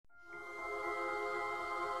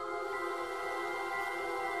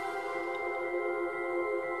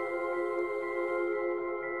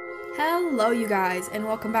Hello, you guys, and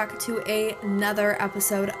welcome back to another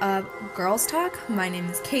episode of Girls Talk. My name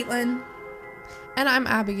is Caitlin. And I'm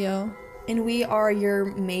Abigail. And we are your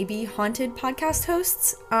maybe haunted podcast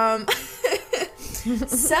hosts.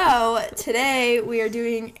 So, today we are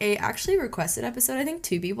doing a actually requested episode. I think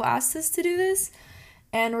 2 people asked us to do this.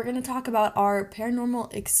 And we're going to talk about our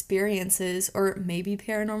paranormal experiences, or maybe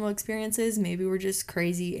paranormal experiences. Maybe we're just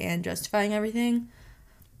crazy and justifying everything.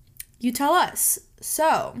 You tell us.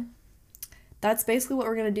 So, that's basically what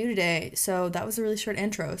we're going to do today. So, that was a really short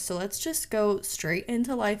intro. So, let's just go straight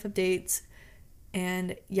into life updates.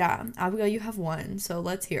 And yeah, Abigail, you have one. So,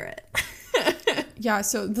 let's hear it. Yeah,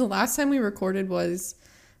 so the last time we recorded was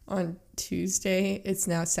on Tuesday. It's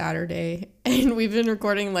now Saturday. And we've been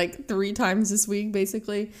recording like 3 times this week,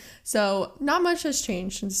 basically. So, not much has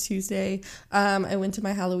changed since Tuesday. I went to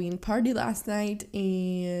my Halloween party last night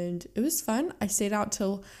and it was fun. I stayed out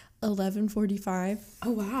till 11:45.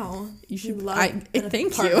 Oh, wow. You should.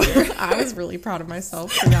 Thank you. I was really proud of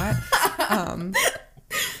myself for that.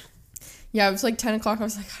 Yeah, it was like 10 o'clock. I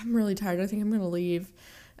was like, I'm really tired. I think I'm going to leave.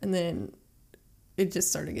 And then it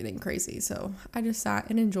just started getting crazy. So I just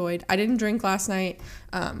sat and enjoyed. I didn't drink last night.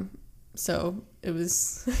 So it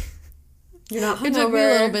was. You're not hungover. It took me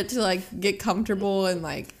a little bit to like get comfortable and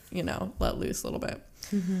like, let loose a little bit.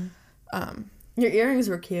 Mm-hmm. Your earrings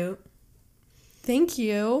were cute. Thank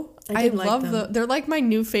you. I love them. They're like my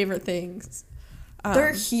new favorite things.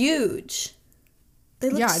 They're huge. They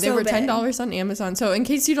look they were $10 on Amazon. So in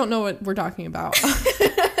case you don't know what we're talking about,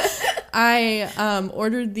 I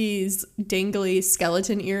ordered these dangly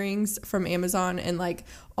skeleton earrings from Amazon, and like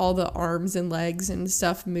all the arms and legs and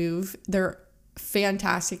stuff move. They're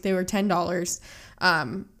fantastic. They were $10.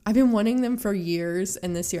 I've been wanting them for years,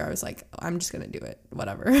 and this year I was like, I'm just gonna do it.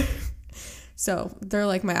 Whatever. So they're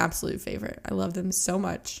like my absolute favorite. I love them so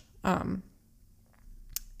much.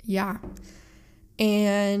 Yeah.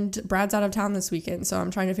 And Brad's out of town this weekend, so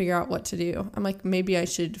I'm trying to figure out what to do. I'm like, maybe I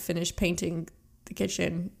should finish painting the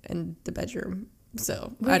kitchen and the bedroom. So I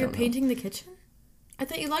don't know. You're painting the kitchen? I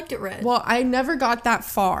thought you liked it red. Well, I never got that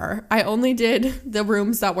far. I only did the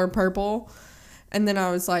rooms that were purple. And then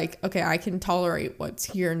I was like, okay, I can tolerate what's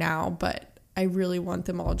here now, but I really want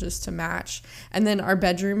them all just to match. And then our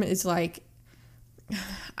bedroom is like,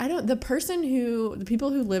 the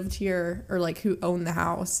people who lived here or like who own the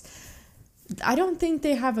house, I don't think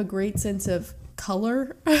they have a great sense of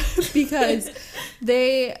color because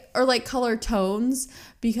they are like color tones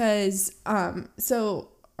because, so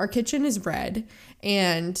our kitchen is red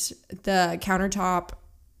and the countertop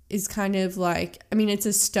is kind of like, it's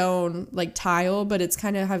a stone like tile, but it's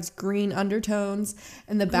kind of has green undertones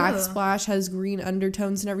and the backsplash has green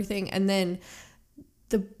undertones and everything. And then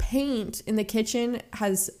the paint in the kitchen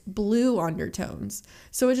has blue undertones.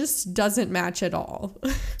 So it just doesn't match at all.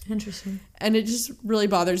 Interesting. And it just really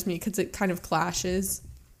bothers me because it kind of clashes.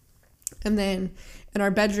 And then in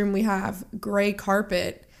our bedroom, we have gray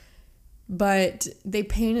carpet, but they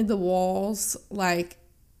painted the walls like,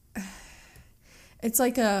 it's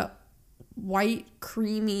like a white,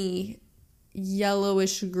 creamy,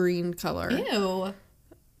 yellowish green color. Ew.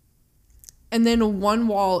 And then one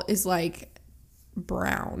wall is like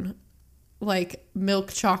brown, like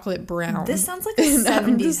milk chocolate brown. This sounds like a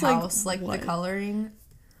 70s house, like the coloring.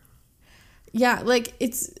 Yeah, like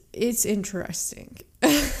it's interesting.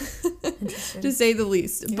 To say the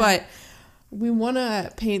least. Yeah. But we want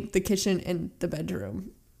to paint the kitchen and the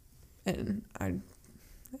bedroom, and I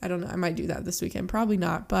don't know, I might do that this weekend. Probably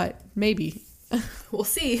not, but maybe. We'll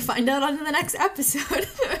see. Find out on the next episode.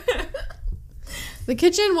 The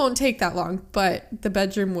kitchen won't take that long, but the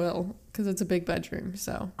bedroom will, because it's a big bedroom.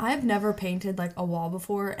 So I've never painted like a wall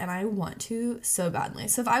before, and I want to so badly.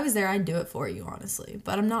 So if I was there, I'd do it for you, honestly.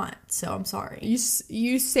 But I'm not, so I'm sorry.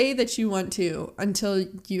 You say that you want to until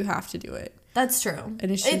you have to do it. That's true.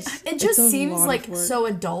 And it just seems like so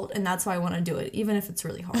adult, and that's why I want to do it, even if it's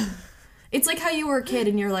really hard. It's like how you were a kid,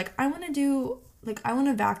 and you're like, I want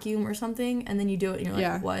to vacuum or something, and then you do it, and you're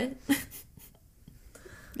like, what?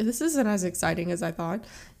 This isn't as exciting as I thought.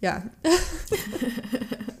 Yeah.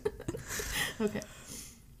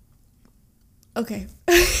 Okay.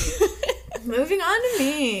 Moving on to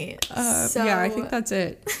me. Yeah, I think that's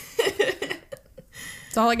it.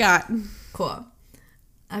 That's all I got. Cool.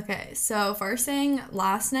 Okay, so first thing,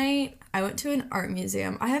 last night I went to an art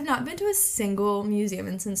museum. I have not been to a single museum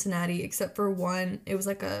in Cincinnati except for one. It was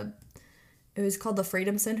called the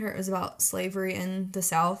Freedom Center. It was about slavery in the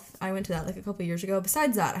South. I went to that like a couple years ago.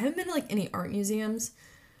 Besides that, I haven't been to like any art museums.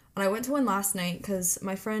 And I went to one last night because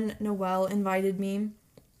my friend Noelle invited me.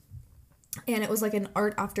 And it was like an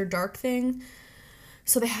art after dark thing.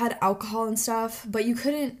 So they had alcohol and stuff, but you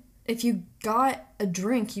couldn't if you got a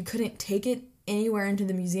drink, you couldn't take it anywhere into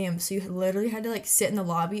the museum. So you literally had to like sit in the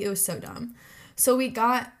lobby. It was so dumb. So we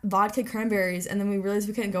got vodka cranberries and then we realized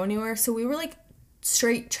we couldn't go anywhere. So we were like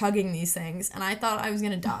straight chugging these things and I thought I was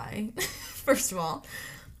going to die, first of all.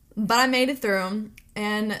 But I made it through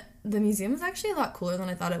and the museum is actually a lot cooler than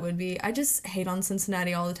I thought it would be. I just hate on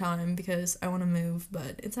Cincinnati all the time because I want to move,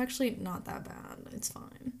 but it's actually not that bad. It's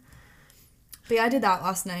fine. But yeah, I did that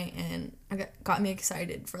last night and got me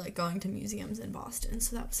excited for like going to museums in Boston,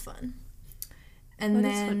 so that was fun. And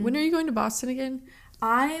then when are you going to Boston again?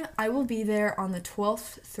 I will be there on the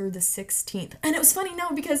 12th through the 16th. And it was funny,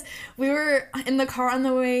 no, because we were in the car on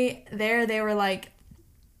the way there. They were like,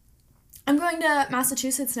 I'm going to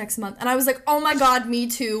Massachusetts next month. And I was like, oh my God, me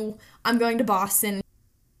too. I'm going to Boston.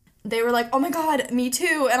 They were like, oh my God, me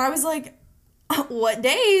too. And I was like, what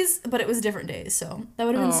days? But it was different days. So that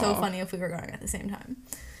would have been so funny if we were going at the same time.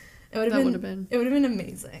 It would have been. It would have been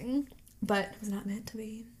amazing. But it was not meant to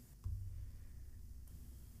be.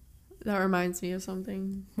 That reminds me of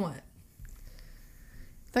something. What?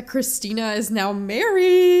 That Christina is now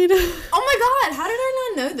married. Oh my God, how did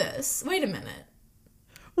I not know this? Wait a minute.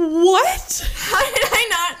 What? How did I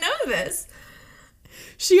not know this?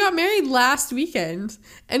 She got married last weekend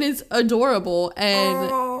and it's adorable and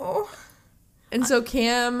so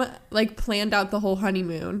Cam like planned out the whole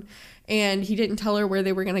honeymoon and he didn't tell her where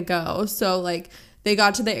they were going to go. So like they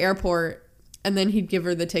got to the airport and then he'd give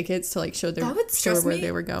her the tickets to like show her where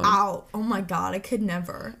they were going. Ow. Oh my God, I could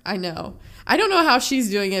never. I know. I don't know how she's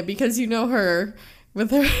doing it because you know her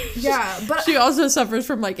with her. Yeah, but she also suffers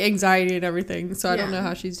from like anxiety and everything, so I don't know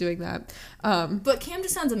how she's doing that. But Cam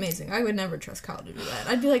just sounds amazing. I would never trust Kyle to do that.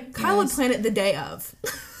 I'd be like, Kyle would plan it the day of.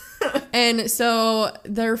 And so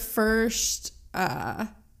their first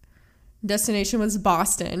destination was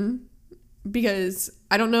Boston because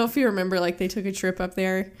I don't know if you remember, like they took a trip up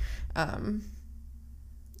there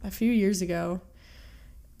a few years ago,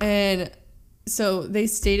 and so they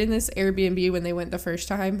stayed in this Airbnb when they went the first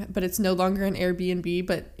time, but it's no longer an Airbnb.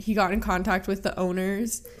 But he got in contact with the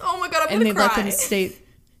owners. Oh my God, I'm gonna cry.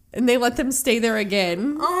 They let them stay there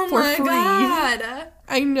again for free. God.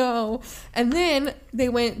 I know. And then they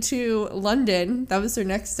went to London. That was their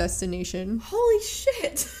next destination. Holy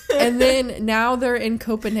shit. And then now they're in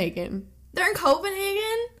Copenhagen. They're in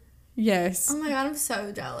Copenhagen? Yes. Oh my God, I'm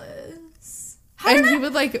so jealous. He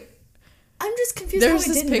would like... I'm just confused. There's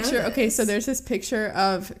this picture. Okay, so there's this picture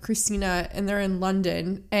of Christina, and they're in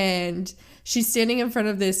London, and she's standing in front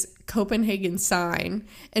of this Copenhagen sign,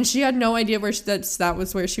 and she had no idea where that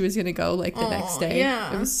was where she was gonna go. Like the next day,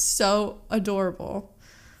 yeah, it was so adorable.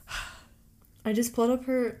 I just pulled up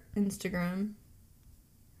her Instagram.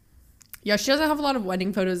 Yeah, she doesn't have a lot of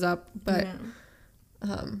wedding photos up, but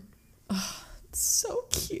it's so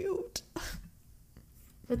cute.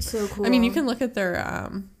 That's so cool. I mean, you can look at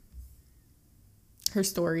their her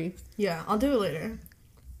story. Yeah, I'll do it later.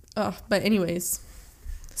 Oh, but anyways.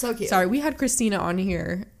 So cute. Sorry, we had Christina on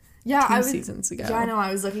here 2 seasons ago. Yeah, I know.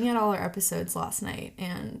 I was looking at all our episodes last night,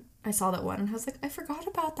 and I saw that one, and I was like, I forgot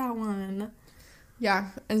about that one.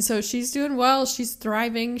 Yeah, and so she's doing well. She's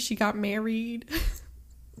thriving. She got married.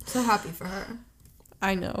 So happy for her.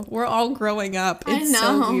 I know. We're all growing up. It's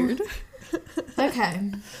so weird.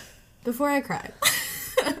 Okay. Before I cry.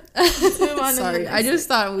 Let's move on. Sorry, I just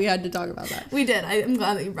thought we had to talk about that. We did. I'm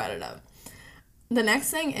glad that you brought it up. The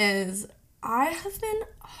next thing is I have been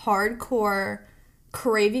hardcore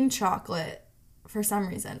craving chocolate for some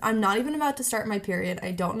reason. I'm not even about to start my period.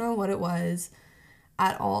 I don't know what it was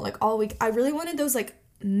at all. Like all week. I really wanted those like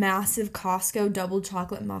massive Costco double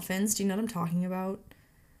chocolate muffins. Do you know what I'm talking about?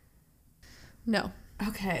 No.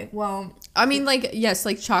 Okay, well... I mean, like, yes,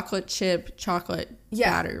 like chocolate chip,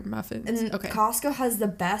 batter muffins. And Costco has the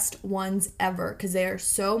best ones ever because they are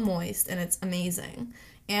so moist and it's amazing.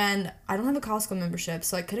 And I don't have a Costco membership,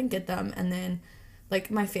 so I couldn't get them. And then, like,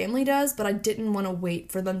 my family does, but I didn't want to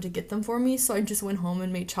wait for them to get them for me, so I just went home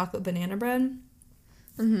and made chocolate banana bread.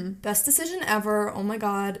 Mm-hmm. Best decision ever. Oh my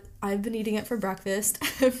God. I've been eating it for breakfast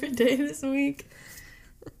every day this week.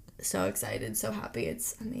 So excited, so happy.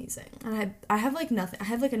 It's amazing. And I have like nothing. I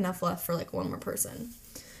have like enough left for like one more person.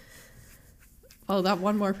 Oh, that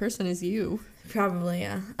one more person is you. Probably,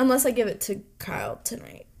 yeah. Unless I give it to Kyle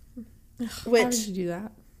tonight. Why did you do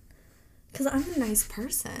that? Because I'm a nice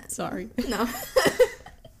person. Sorry. No.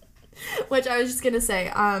 Which I was just gonna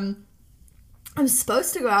say, I'm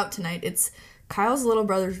supposed to go out tonight. It's Kyle's little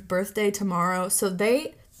brother's birthday tomorrow, so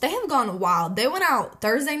they have gone wild. They went out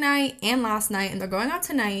Thursday night and last night, and they're going out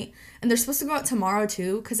tonight, and they're supposed to go out tomorrow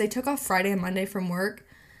too, because they took off Friday and Monday from work.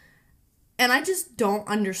 And I just don't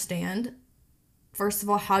understand, first of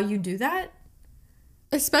all, how you do that.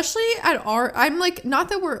 especially at our, I'm like, not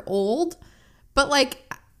that we're old, but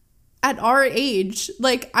like at our age,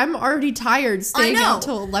 like I'm already tired staying out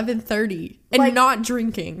till 11:30 and like, not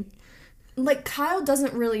drinking. Like Kyle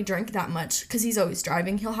doesn't really drink that much because he's always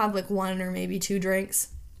driving. He'll have like 1 or maybe 2 drinks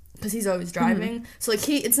because he's always driving. So like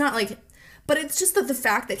it's not like, but it's just that the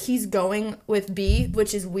fact that he's going with B,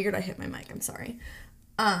 which is weird. I hit my mic. I'm sorry.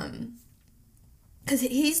 Because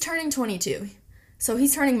he's turning 22, so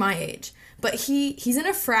he's turning my age. But he's in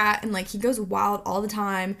a frat and like he goes wild all the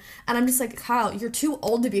time. And I'm just like, Kyle, you're too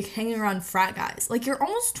old to be hanging around frat guys. Like you're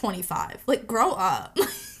almost 25. Like grow up.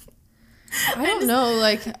 I don't know.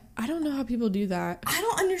 Like I don't know how people do that. I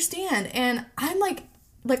don't understand. And I'm like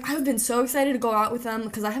I've been so excited to go out with them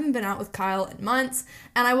because I haven't been out with Kyle in months.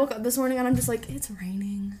 And I woke up this morning and I'm just like, it's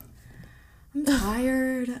raining. I'm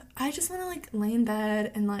tired. I just want to like lay in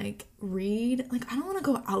bed and like read. Like I don't want to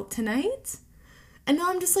go out tonight. And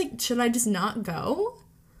now I'm just like, should I just not go?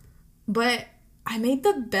 But I made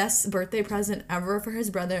the best birthday present ever for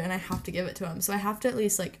his brother and I have to give it to him. So I have to at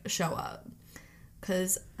least like show up.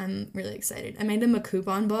 Because I'm really excited. I made him a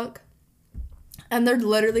coupon book. And they're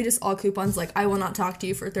literally just all coupons like, I will not talk to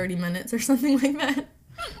you for 30 minutes or something like that.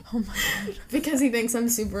 Oh my God. Because he thinks I'm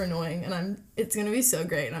super annoying. And it's going to be so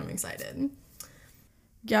great and I'm excited.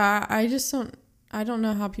 Yeah, I don't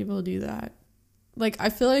know how people do that. Like, I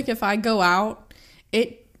feel like if I go out,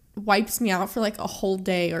 it wipes me out for like a whole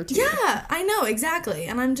day or 2. Yeah, I know, exactly.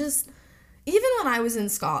 And I'm just, even when I was in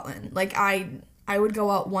Scotland, like I would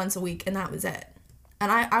go out once a week and that was it.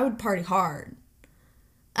 And I would party hard.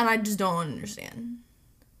 And I just don't understand.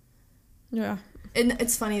 Yeah. And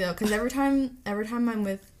it's funny, though, because every time I'm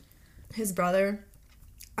with his brother,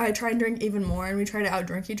 I try and drink even more, and we try to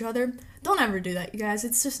outdrink each other. Don't ever do that, you guys.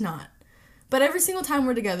 It's just not. But every single time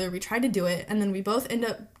we're together, we try to do it, and then we both end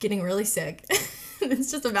up getting really sick. It's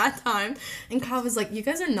just a bad time. And Kyle was like, you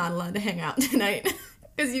guys are not allowed to hang out tonight,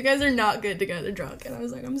 because you guys are not good together drunk. And I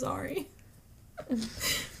was like, I'm sorry.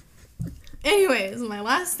 Anyways, my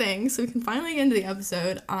last thing, so we can finally get into the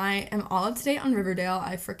episode. I am all up to date on Riverdale.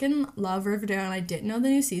 I freaking love Riverdale, and I didn't know the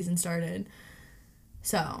new season started.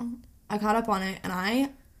 So, I caught up on it, and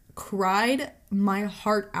I cried my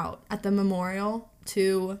heart out at the memorial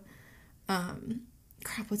to,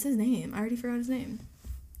 what's his name? I already forgot his name.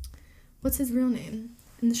 What's his real name?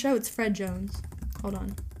 In the show, it's Fred Jones. Hold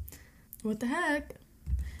on. What the heck?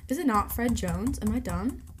 Is it not Fred Jones? Am I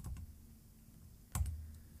dumb?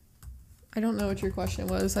 I don't know what your question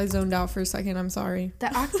was. I zoned out for a second. I'm sorry.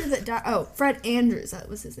 The actor that died... Oh, Fred Andrews. That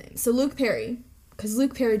was his name. So Luke Perry. Because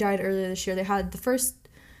Luke Perry died earlier this year. They had the first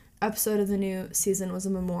episode of the new season was a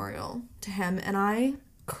memorial to him. And I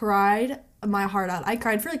cried my heart out. I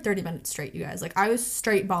cried for like 30 minutes straight, you guys. Like, I was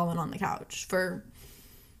straight bawling on the couch for...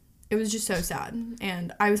 It was just so sad.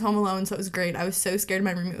 And I was home alone, so it was great. I was so scared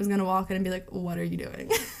my roommate was going to walk in and be like, what are you doing?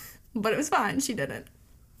 But it was fine. She didn't.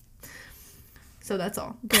 So that's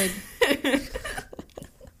all. Good.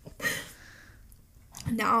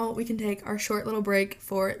 Now we can take our short little break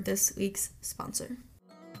for this week's sponsor.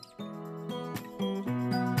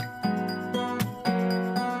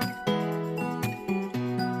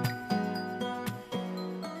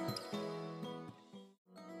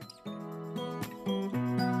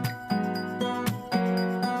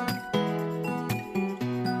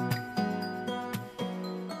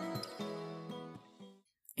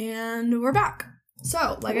 And we're back.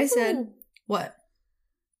 So, like I said, what?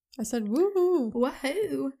 I said, woohoo.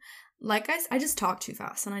 Woohoo. Like I just talked too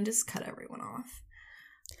fast and I just cut everyone off.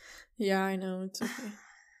 Yeah, I know. It's okay.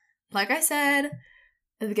 Like I said at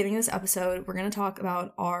the beginning of this episode, we're going to talk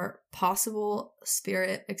about our possible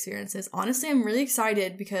spirit experiences. Honestly, I'm really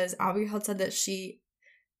excited because Abigail said that she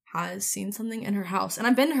has seen something in her house. And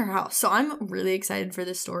I've been to her house, so I'm really excited for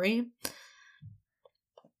this story.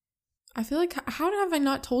 I feel like, how have I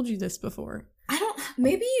not told you this before?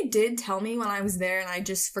 Maybe you did tell me when I was there and I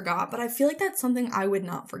just forgot, but I feel like that's something I would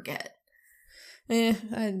not forget. I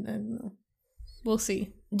don't know. We'll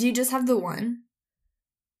see. Do you just have the one?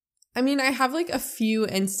 I mean, I have like a few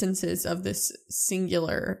instances of this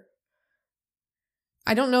singular.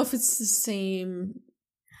 I don't know if it's the same.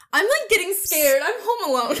 I'm like getting scared. I'm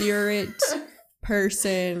home alone. Spirit,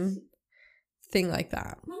 person, thing like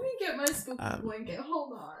that. Let me get my spooky blanket.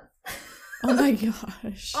 Hold on. Oh my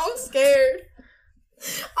gosh. I'm scared.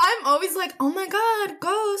 I'm always like, oh my god,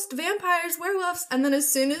 ghosts, vampires, werewolves. And then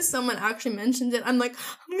as soon as someone actually mentions it, I'm like,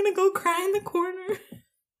 I'm gonna go cry in the corner.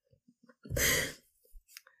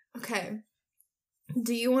 Okay.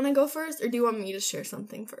 Do you want to go first or do you want me to share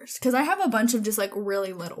something first? Because I have a bunch of just like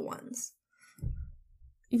really little ones.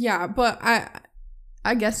 Yeah, but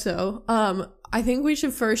I guess so. I think we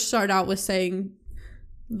should first start out with saying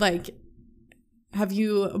like, have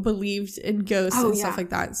you believed in ghosts and stuff like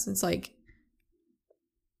that since, like,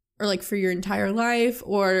 or, like, for your entire life,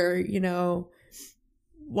 or, you know,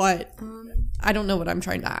 what? I don't know what I'm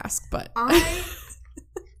trying to ask, but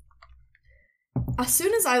as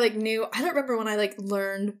soon as I, like, knew, I don't remember when I, like,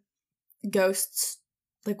 learned ghosts,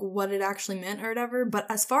 like, what it actually meant or whatever, but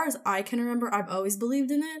as far as I can remember, I've always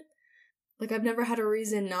believed in it. Like, I've never had a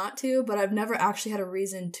reason not to, but I've never actually had a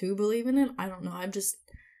reason to believe in it. I don't know. I've just,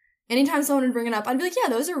 anytime someone would bring it up, I'd be like, yeah,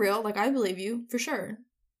 those are real. Like, I believe you, for sure.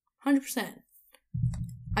 100%.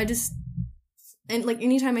 I just, and, like,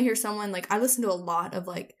 anytime I hear someone, like, I listen to a lot of,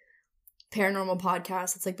 like, paranormal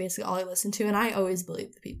podcasts. It's, like, basically all I listen to, and I always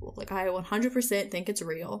believe the people. Like, I 100% think it's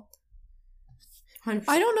real. 100%.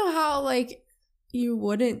 I don't know how, like, you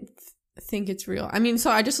wouldn't think it's real. I mean,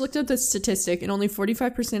 so I just looked at the statistic, and only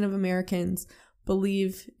 45% of Americans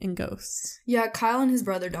believe in ghosts. Yeah, Kyle and his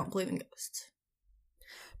brother don't believe in ghosts.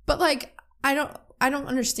 But, like, I don't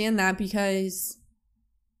understand that, because,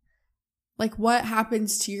 like, what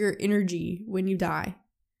happens to your energy when you die?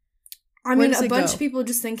 I mean, a bunch of people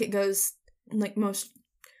just think it goes, like, most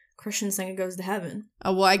Christians think it goes to heaven.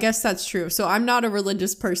 Oh, well, I guess that's true. So I'm not a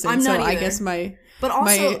religious person. I'm not either. I guess But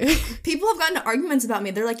also, people have gotten into arguments about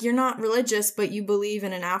me. They're like, you're not religious, but you believe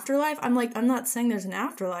in an afterlife. I'm like, I'm not saying there's an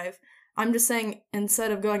afterlife. I'm just saying,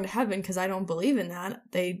 instead of going to heaven, because I don't believe in that,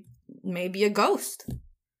 they may be a ghost.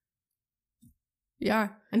 Yeah.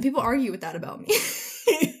 And people argue with that about me.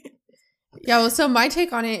 Yeah, well, so my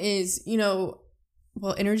take on it is, you know,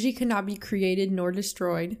 well, energy cannot be created nor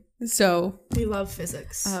destroyed. So we love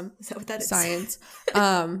physics. Is that what that is? Science.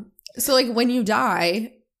 So, like, when you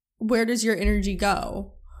die, where does your energy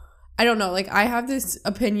go? I don't know. Like, I have this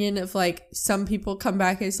opinion of, like, some people come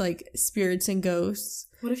back as, like, spirits and ghosts.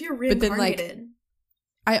 What if you're reincarnated? But then,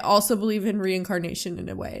 like, I also believe in reincarnation in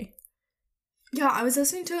a way. Yeah, I was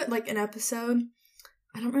listening to it, like, an episode.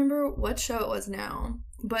 I don't remember what show it was now,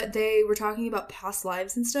 but they were talking about past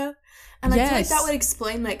lives and stuff. And I feel like that would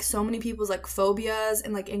explain, like, so many people's, like, phobias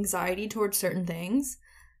and, like, anxiety towards certain things.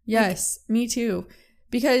 Yes, like, me too.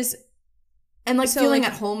 Because... And, like, feeling,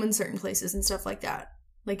 like, at home in certain places and stuff like that.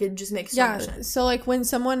 Like, it just makes so much sense. So, like, when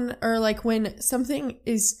someone, or, like, when something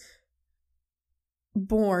is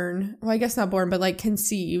born, well, I guess not born, but, like,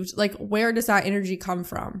 conceived, like, where does that energy come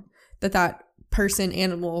from? That person,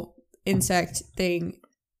 animal, insect thing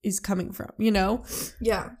is coming from, you know?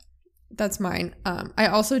 Yeah. That's mine. I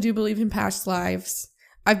also do believe in past lives.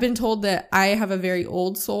 I've been told that I have a very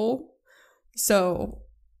old soul, so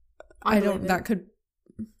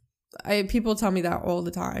people tell me that all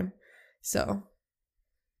the time, so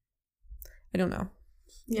I don't know.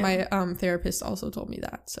 Yeah. My therapist also told me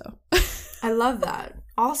that, so. I love that.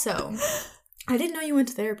 Also, I didn't know you went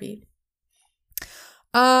to therapy.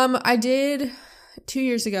 I did 2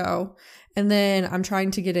 years ago, and then I'm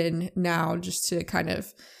trying to get in now just to kind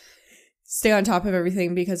of stay on top of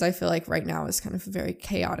everything, because I feel like right now is kind of a very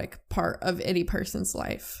chaotic part of any person's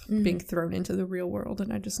life, being thrown into the real world,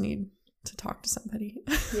 and I just need to talk to somebody.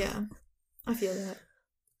 Yeah, I feel that.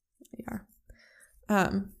 Yeah.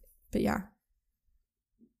 But yeah.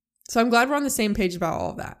 So I'm glad we're on the same page about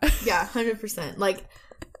all of that. Yeah, 100%. Like,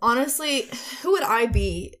 honestly, who would I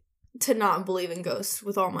be to not believe in ghosts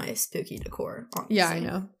with all my spooky decor? Honestly. Yeah, I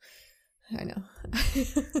know.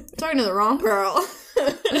 Talking to the wrong girl.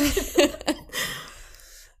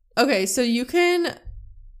 Okay, so you can...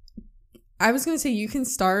 I was going to say you can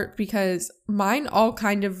start, because mine all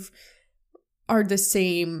kind of are the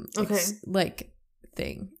same, like,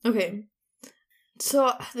 thing. Okay.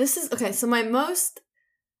 So this is... Okay, so my most...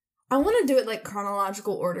 I want to do it, like,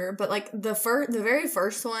 chronological order, but, like, the very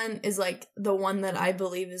first one is, like, the one that I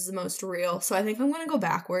believe is the most real. So I think I'm going to go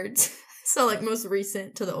backwards. So, like, most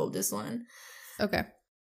recent to the oldest one. Okay.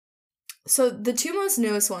 So the two most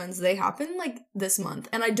newest ones, they happened, like, this month.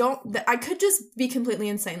 And I could just be completely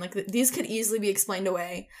insane. Like, these could easily be explained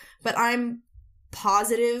away. But I'm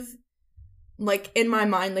positive, like, in my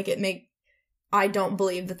mind, like, I don't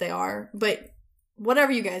believe that they are. But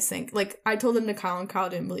whatever you guys think. Like, I told them to Kyle, and Kyle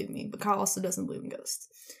didn't believe me. But Kyle also doesn't believe in ghosts.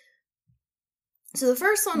 So the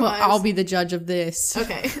first one was... I'll be the judge of this.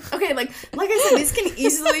 Okay, like I said, these can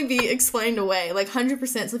easily be explained away, like,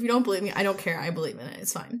 100%. So if you don't believe me, I don't care. I believe in it.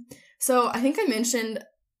 It's fine. So I think I mentioned,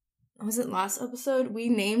 was it last episode? We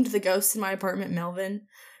named the ghost in my apartment Melvin,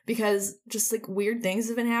 because just, like, weird things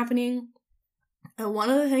have been happening. And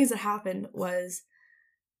one of the things that happened was,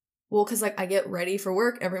 well, because, like, I get ready for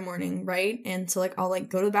work every morning, right? And so, like, I'll, like,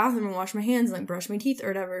 go to the bathroom and wash my hands and, like, brush my teeth or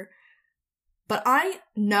whatever. But I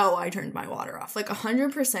know I turned my water off. Like,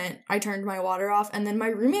 100% I turned my water off. And then my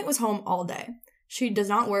roommate was home all day. She does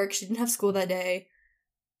not work. She didn't have school that day.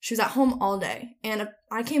 She was at home all day. And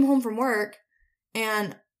I came home from work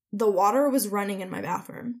and the water was running in my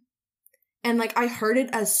bathroom. And, like, I heard it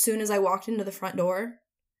as soon as I walked into the front door.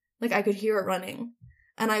 Like, I could hear it running.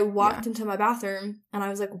 And I walked into my bathroom and I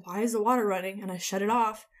was like, why is the water running? And I shut it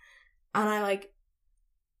off. And I, like,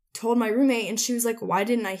 told my roommate and she was like, why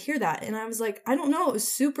didn't I hear that? And I was like, I don't know. It was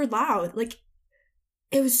super loud. Like,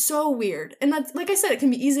 it was so weird. And that's, like I said, it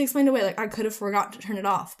can be easily explained away. Like, I could have forgot to turn it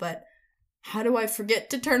off, but how do I forget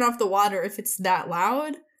to turn off the water if it's that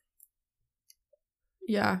loud?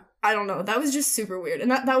 Yeah. I don't know. That was just super weird.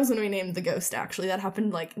 And that was when we named the ghost, actually. That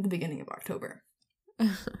happened, like, at the beginning of October.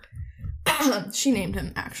 She named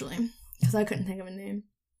him, actually, because I couldn't think of a name.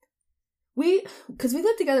 Because we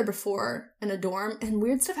lived together before in a dorm, and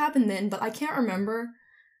weird stuff happened then, but I can't remember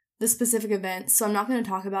the specific event, so I'm not going to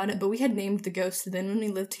talk about it, but we had named the ghost then when we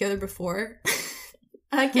lived together before.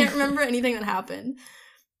 I can't remember anything that happened.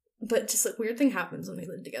 But just, like, weird thing happens when we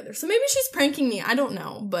live together. So maybe she's pranking me. I don't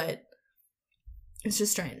know, but it's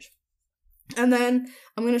just strange. And then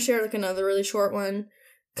I'm going to share, like, another really short one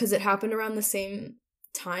because it happened around the same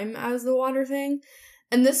time as the water thing.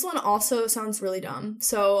 And this one also sounds really dumb.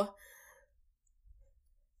 So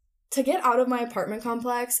to get out of my apartment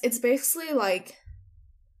complex, it's basically like,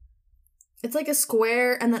 it's like a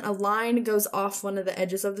square and then a line goes off one of the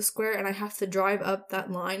edges of the square and I have to drive up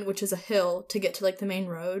that line, which is a hill, to get to, like, the main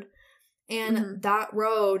road. And that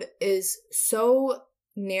road is so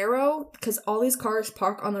narrow because all these cars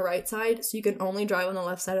park on the right side, so you can only drive on the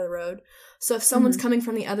left side of the road. So if someone's coming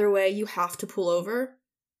from the other way, you have to pull over.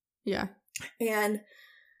 Yeah. And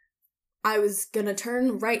I was gonna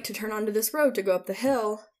turn right to turn onto this road to go up the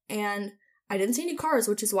hill, and I didn't see any cars,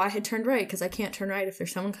 which is why I had turned right, because I can't turn right if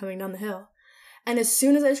there's someone coming down the hill. And as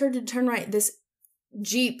soon as I started to turn right, this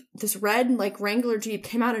Jeep, this red, like, Wrangler Jeep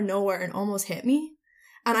came out of nowhere and almost hit me.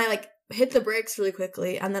 And I, like, hit the brakes really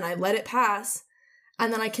quickly, and then I let it pass.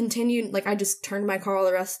 And then I continued, like, I just turned my car all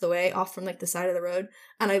the rest of the way off from, like, the side of the road.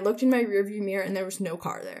 And I looked in my rearview mirror, and there was no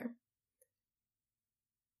car there.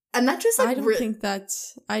 And that just, like, I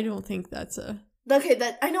don't think that's a... Okay,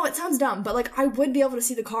 that, I know it sounds dumb, but, like, I would be able to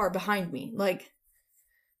see the car behind me. Like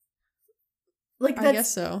that's... I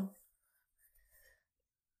guess so.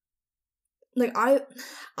 Like,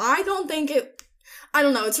 I don't think it... I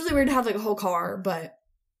don't know, it's really weird to have, like, a whole car, but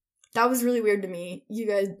that was really weird to me. You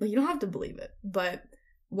guys, like, you don't have to believe it, but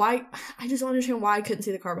why... I just don't understand why I couldn't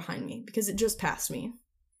see the car behind me, because it just passed me.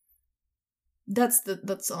 That's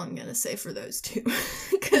all I'm gonna say for those two.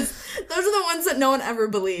 Because those are the ones that no one ever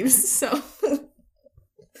believes, so...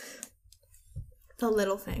 The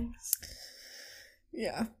little things.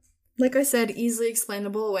 Yeah. Like I said, easily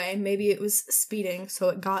explainable away. Maybe it was speeding, so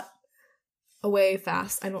it got away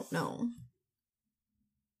fast. I don't know.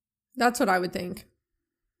 That's what I would think.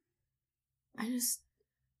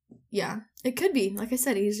 Yeah, it could be. Like I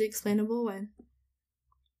said, easily explainable away.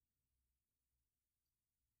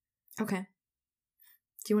 Okay.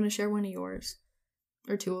 Do you want to share one of yours?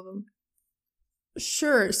 Or two of them?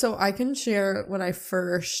 Sure. So I can share when I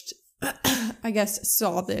first, I guess,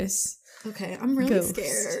 saw this. Okay, I'm really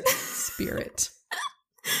scared. Spirit.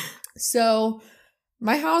 So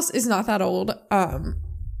my house is not that old.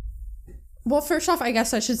 Well, first off, I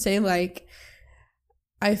guess I should say, like,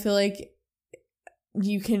 I feel like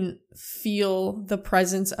you can feel the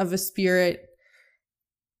presence of a spirit.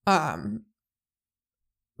 Like,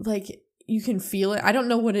 you can feel it. I don't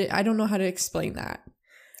know how to explain that.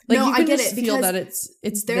 Like, no, you can I get just it, feel that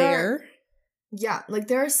it's there. Yeah, like,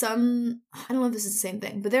 there are some, I don't know if this is the same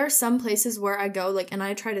thing, but there are some places where I go, like, and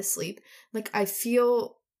I try to sleep, like, I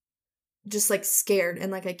feel just, like, scared,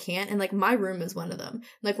 and, like, I can't, and, like, my room is one of them.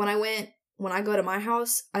 Like, when I go to my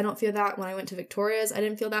house, I don't feel that. When I went to Victoria's, I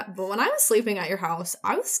didn't feel that, but when I was sleeping at your house,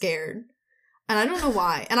 I was scared, and I don't know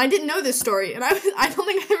why, and I didn't know this story, and I don't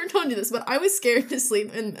think I ever told you this, but I was scared to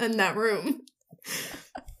sleep in that room.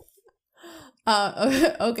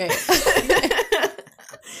 Okay.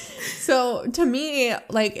 So to me,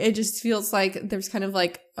 like, it just feels like there's kind of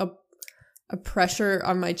like a pressure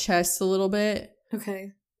on my chest a little bit.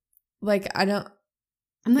 Okay. Like, I'm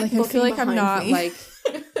like, I feel like I'm not me. like,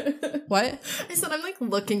 what? I said I'm, like,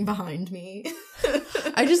 looking behind me.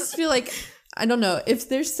 I just feel like, I don't know, if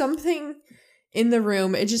there's something in the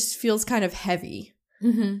room, it just feels kind of heavy.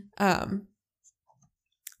 Mm-hmm.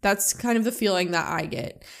 That's kind of the feeling that I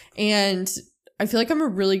get. And I feel like I'm a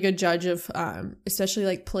really good judge of, especially,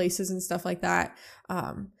 like, places and stuff like that.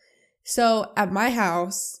 So at my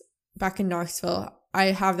house back in Knoxville, I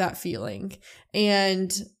have that feeling.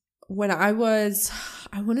 And when I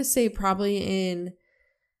want to say probably in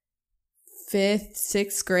 5th,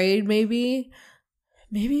 6th grade, maybe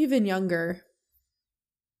even younger.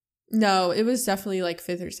 No, it was definitely like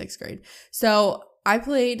 5th or 6th grade. So I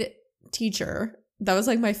played teacher. That was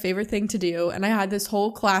like my favorite thing to do. And I had this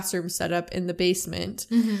whole classroom set up in the basement.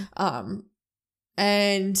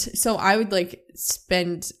 And so I would like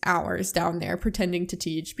spend hours down there pretending to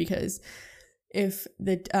teach, because if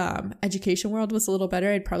the education world was a little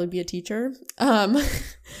better, I'd probably be a teacher.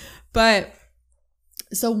 But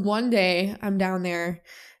so one day I'm down there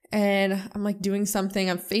and I'm like doing something.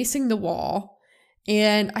 I'm facing the wall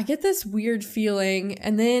and I get this weird feeling.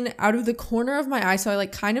 And then out of the corner of my eye, so I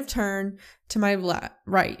like kind of turn to my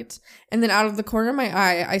right. And then out of the corner of my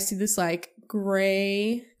eye, I see this like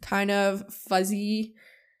gray kind of fuzzy,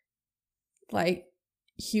 like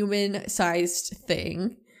human sized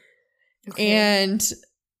thing. Okay. And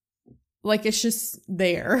like it's just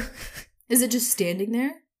there. Is it just standing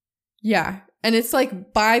there? Yeah. And it's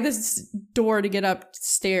like by this door to get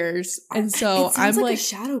upstairs. And so it sounds I'm like a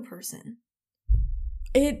shadow person.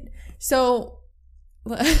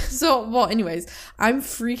 Well, anyways, I'm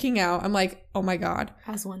freaking out. I'm like, oh my God.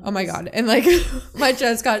 As one. Oh my God. And like my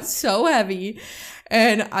chest got so heavy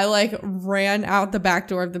and I like ran out the back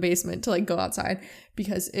door of the basement to like go outside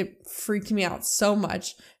because it freaked me out so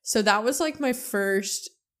much. So that was like my first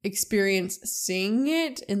experience seeing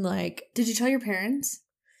it. And like, did you tell your parents?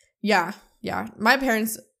 Yeah. My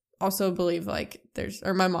parents also believe like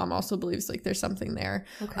my mom also believes like there's something there.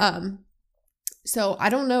 Okay. So I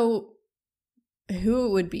don't know who it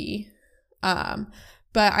would be. But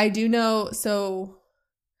I do know, so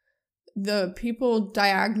the people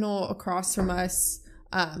diagonal across from us,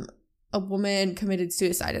 a woman committed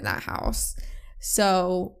suicide in that house.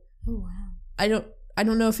 So oh, wow. I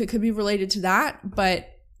don't know if it could be related to that, but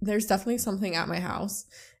there's definitely something at my house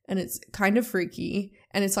and it's kind of freaky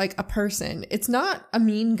and it's like a person. It's not a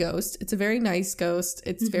mean ghost. It's a very nice ghost.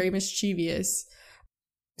 It's very mischievous.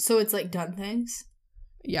 So it's like done things?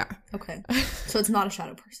 Yeah. Okay. So it's not a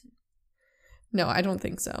shadow person. No, I don't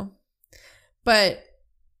think so. But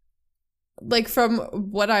like from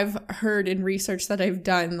what I've heard in research that I've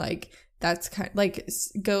done, like that's kind of, like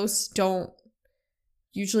ghosts don't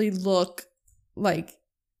usually look like,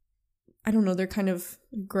 I don't know, they're kind of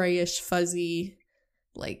grayish, fuzzy,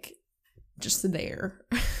 like just there.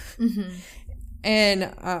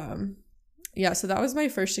 And yeah, so that was my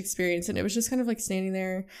first experience and it was just kind of like standing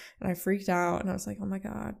there and I freaked out and I was like, oh my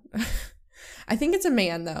God. I think it's a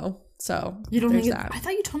man though. So you don't think that. I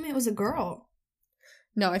thought you told me it was a girl.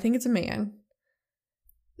 No, I think it's a man.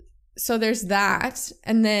 So there's that.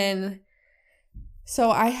 And then,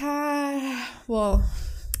 so I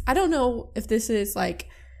don't know if this is like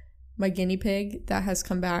my guinea pig that has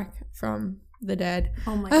come back from the dead.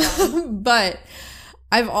 Oh my God. But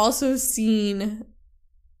I've also seen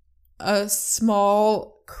a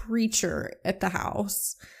small creature at the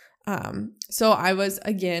house. So I was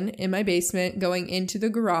again in my basement going into the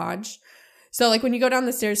garage. So like when you go down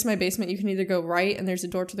the stairs to my basement, you can either go right and there's a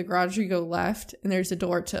door to the garage, or you go left and there's a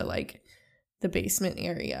door to like the basement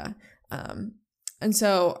area. And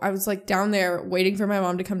so I was like down there waiting for my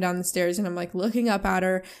mom to come down the stairs and I'm like looking up at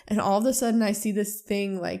her and all of a sudden I see this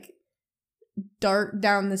thing like dart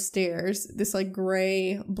down the stairs, this like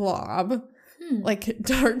gray blob. Like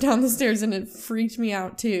dart down the stairs and it freaked me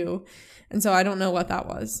out too. And so I don't know what that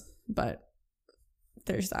was, but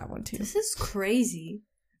there's that one too. This is crazy.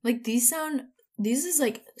 Like these is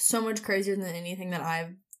like so much crazier than anything that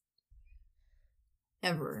I've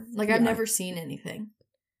ever, like I've never seen anything.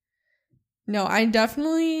 No, I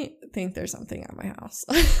definitely think there's something at my house.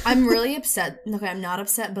 I'm really upset. Okay, I'm not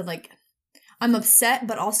upset, but like I'm upset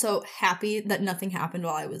but also happy that nothing happened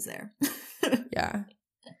while I was there. Yeah.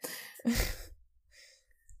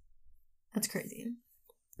 That's crazy.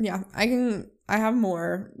 Yeah, I have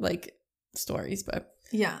more like stories, but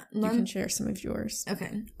yeah, you can share some of yours.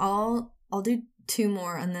 Okay, I'll do 2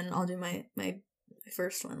 more and then I'll do my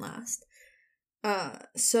first one last.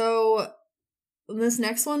 So this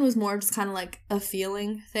next one was more just kind of like a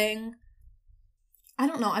feeling thing. I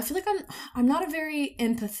don't know. I feel like I'm not a very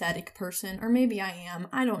empathetic person, or maybe I am.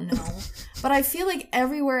 I don't know. But I feel like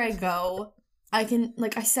everywhere I go, I can,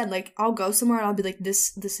 like I said, like I'll go somewhere and I'll be like,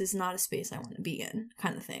 this is not a space I want to be in,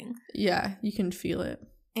 kind of thing. Yeah, you can feel it.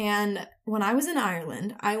 And when I was in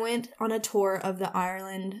Ireland, I went on a tour of the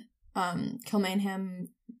Ireland Kilmainham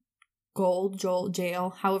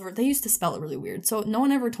jail. However, they used to spell it really weird, so no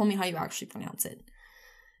one ever told me how you actually pronounce it.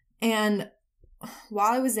 And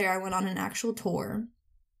while I was there, I went on an actual tour,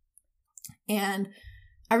 and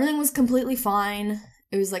everything was completely fine.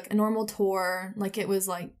 It was like a normal tour, like it was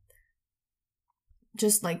like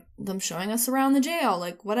just like them showing us around the jail,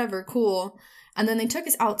 like whatever, cool. And then they took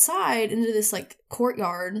us outside into this like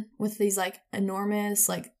courtyard with these like enormous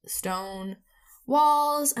like stone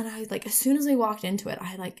walls. And I like, as soon as we walked into it,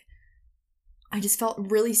 I just felt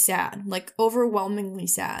really sad, like overwhelmingly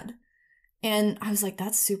sad. And I was like,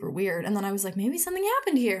 that's super weird. And then I was like, maybe something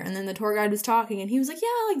happened here. And then the tour guide was talking and he was like,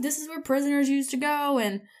 yeah, like this is where prisoners used to go.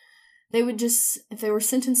 And they would just, if they were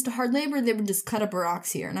sentenced to hard labor, they would just cut up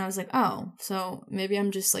rocks here. And I was like, oh, so maybe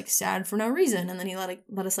I'm just like sad for no reason. And then he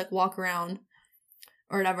let us like walk around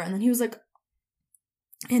or whatever. And then he was like,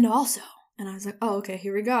 and also, and I was like, oh, okay,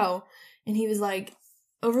 here we go. And he was like,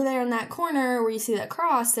 over there in that corner where you see that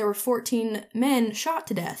cross, there were 14 men shot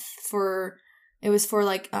to death it was for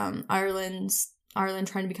like Ireland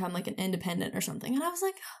trying to become like an independent or something. And I was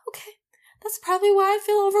like, okay, that's probably why I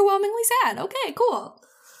feel overwhelmingly sad. Okay, cool.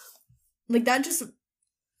 Like, that just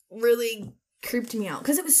really creeped me out.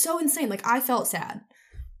 Because it was so insane. Like, I felt sad.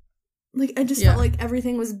 Like, I just felt like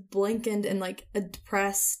everything was blankened and, like, a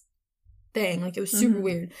depressed thing. Like, it was super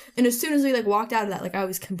weird. And as soon as we, like, walked out of that, like, I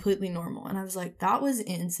was completely normal. And I was like, that was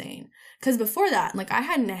insane. Because before that, like, I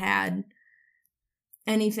hadn't had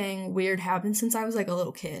anything weird happen since I was, like, a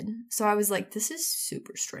little kid. So I was like, this is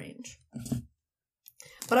super strange.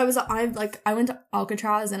 But I went to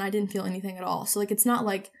Alcatraz and I didn't feel anything at all. So, like, it's not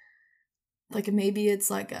like maybe it's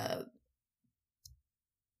like a,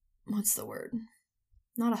 what's the word?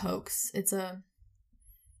 Not a hoax. It's a,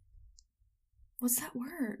 what's that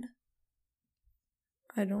word?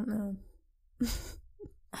 I don't know.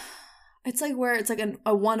 It's like where it's like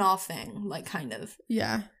a one-off thing, like kind of.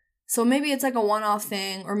 Yeah. So maybe it's like a one-off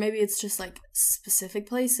thing, or maybe it's just like specific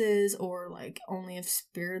places, or like only if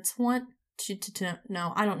spirits want to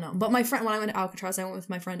know. I don't know. But my friend, when I went to Alcatraz, I went with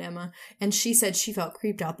my friend Emma, and she said she felt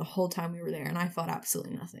creeped out the whole time we were there, and I felt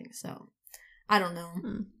absolutely nothing. So I don't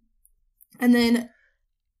know. And then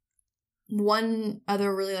one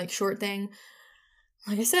other really like short thing,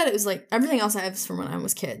 like I said, it was like everything else I have is from when I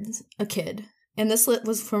was a kid. And this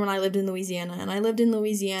was from when I lived in Louisiana. And I lived in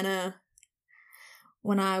Louisiana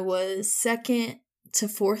when I was 2nd to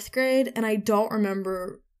 4th grade. And I don't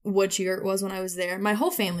remember which year it was when I was there. My whole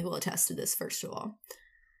family will attest to this, first of all.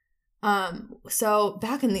 So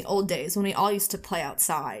back in the old days when we all used to play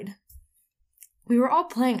outside, we were all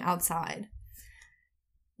playing outside.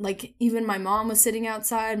 Like, even my mom was sitting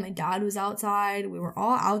outside, my dad was outside, we were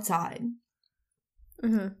all outside.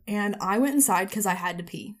 And I went inside because I had to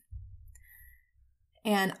pee.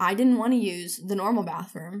 And I didn't want to use the normal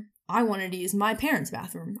bathroom. I wanted to use my parents'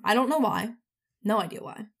 bathroom. I don't know why. No idea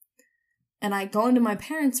why. And I go into my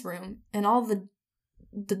parents' room, and all the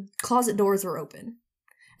closet doors were open.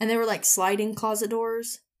 And they were, like, sliding closet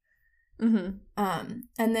doors. And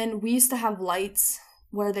then we used to have lights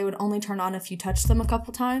where they would only turn on if you touched them a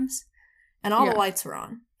couple times. And all the lights were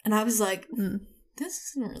on. And I was like,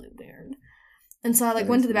 this isn't really weird. And so I, like,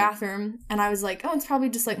 went to the bathroom, and I was like, oh, it's probably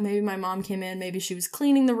just, like, maybe my mom came in. Maybe she was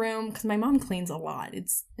cleaning the room, because my mom cleans a lot.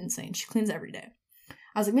 It's insane. She cleans every day.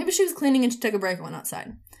 I was like, maybe she was cleaning and she took a break and went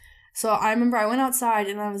outside. So I remember I went outside,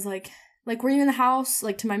 and I was like, were you in the house?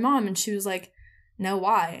 Like, to my mom, and she was like, no,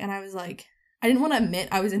 why? And I was like, I didn't want to admit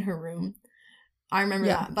I was in her room. I remember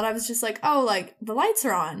that. But I was just like, oh, like, the lights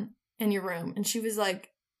are on in your room. And she was like,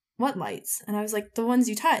 what lights? And I was like, the ones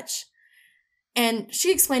you touch. And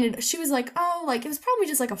she explained it. She was like, oh, like, it was probably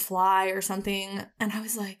just like a fly or something. And I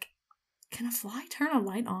was like, can a fly turn a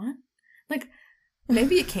light on? Like,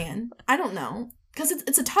 maybe it can. I don't know. Because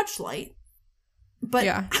it's a touch light. But,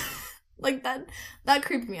 like, that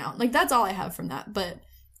creeped me out. Like, that's all I have from that. But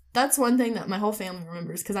that's one thing that my whole family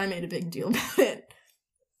remembers because I made a big deal about it.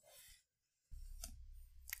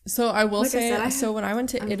 So I will like say, I said, so when I went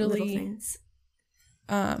to Italy,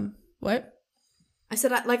 what? I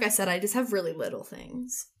said, I just have really little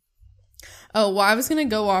things. Oh, well, I was going to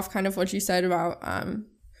go off kind of what you said about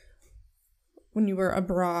when you were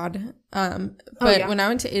abroad. But when I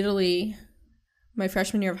went to Italy, my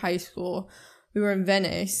freshman year of high school, we were in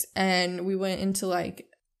Venice, and we went into, like,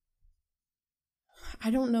 I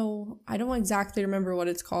don't exactly remember what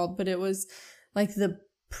it's called, but it was, like, the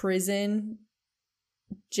prison,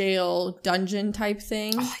 jail, dungeon type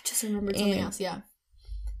thing. Oh, I just remembered something else, yeah.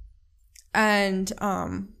 And,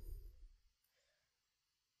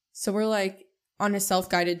 so we're, like, on a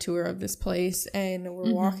self-guided tour of this place, and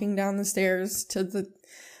we're walking down the stairs to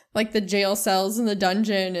the jail cells in the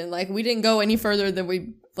dungeon, and, like, we didn't go any further than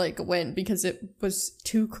we, like, went because it was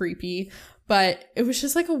too creepy, but it was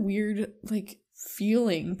just, like, a weird, like,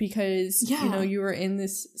 feeling because, you know, you were in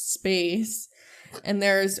this space, and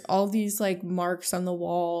there's all these, like, marks on the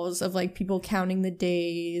walls of, like, people counting the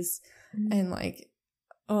days, and, like,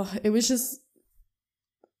 oh, it was just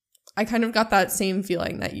I kind of got that same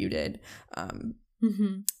feeling that you did.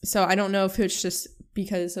 So I don't know if it's just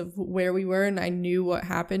because of where we were and I knew what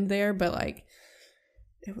happened there, but like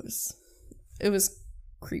it was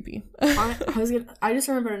creepy. I just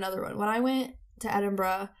remembered another one. When I went to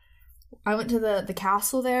Edinburgh, I went to the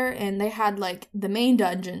castle there, and they had like the main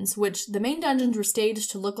dungeons, which the main dungeons were staged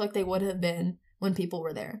to look like they would have been when people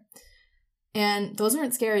were there. And those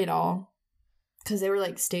weren't scary at all because they were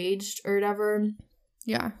like staged or whatever.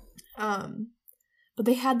 Yeah. But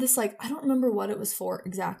they had this, like, I don't remember what it was for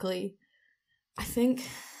exactly. I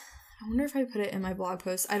wonder if I put it in my blog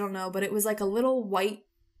post. I don't know. But it was like a little white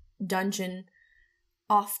dungeon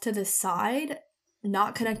off to the side,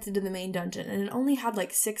 not connected to the main dungeon. And it only had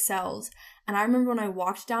like 6 cells. And I remember when I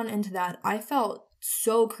walked down into that, I felt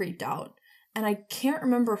so creeped out. And I can't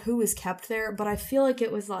remember who was kept there, but I feel like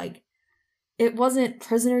it was like, it wasn't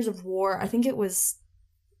prisoners of war. I think it was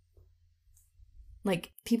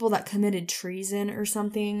like people that committed treason or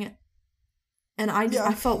something. And I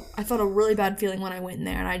felt a really bad feeling when I went in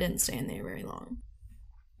there, and I didn't stay in there very long.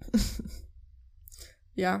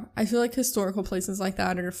 Yeah, I feel like historical places like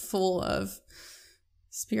that are full of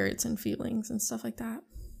spirits and feelings and stuff like that.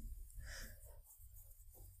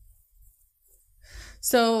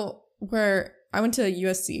 So where I went to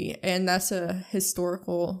USC, and that's a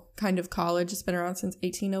historical kind of college. It's been around since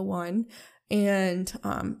 1801. And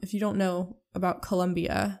if you don't know about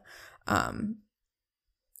Columbia,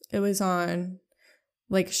 it was on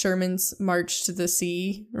like Sherman's March to the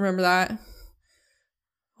Sea. Remember that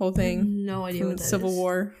whole thing? No idea what that Civil is.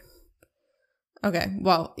 War. Okay,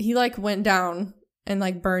 well, he like went down and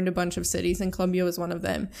like burned a bunch of cities, and Columbia was one of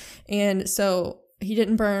them. And so he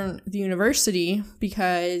didn't burn the university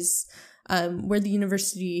because where the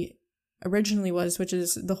university originally was, which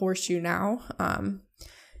is the Horseshoe now,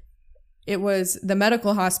 it was the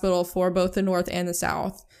medical hospital for both the North and the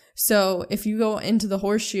South. So if you go into the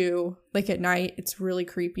Horseshoe, like at night, it's really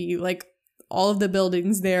creepy. Like all of the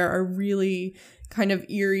buildings there are really kind of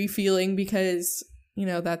eerie feeling because, you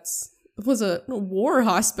know, it was a war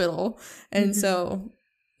hospital. And so,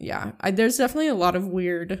 yeah, there's definitely a lot of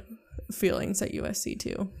weird feelings at USC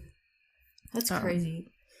too. That's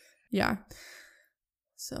crazy. Yeah.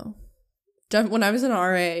 So when I was an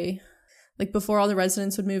RA, like before all the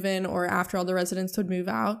residents would move in or after all the residents would move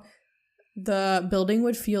out, the building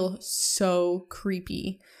would feel so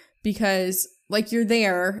creepy because like you're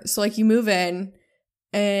there. So like you move in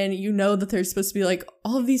and you know that there's supposed to be like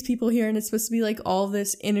all of these people here and it's supposed to be like all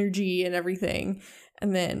this energy and everything.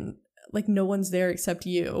 And then like no one's there except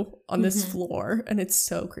you on this floor. And it's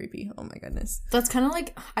so creepy. Oh my goodness. That's kind of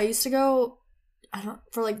like, I used to go,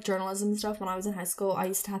 for like journalism and stuff when I was in high school, I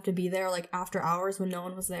used to have to be there like after hours when no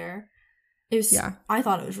one was there. It was, I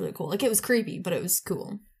thought it was really cool. Like it was creepy, but it was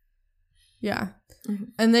cool. Yeah.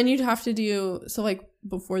 And then you'd have to do, so like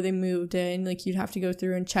before they moved in, like you'd have to go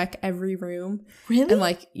through and check every room. Really? And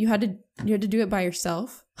like you had to do it by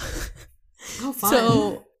yourself. Oh, fun.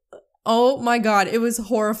 So, oh my God, it was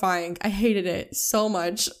horrifying. I hated it so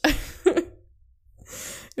much. It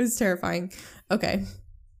was terrifying. Okay.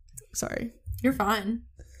 Sorry. You're fine.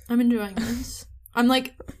 I'm enjoying this. I'm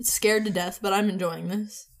like scared to death, but I'm enjoying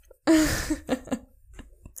this.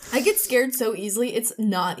 I get scared so easily, it's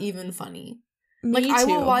not even funny. Me too.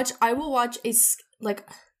 I will watch like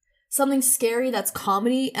something scary that's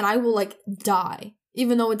comedy, and I will like die,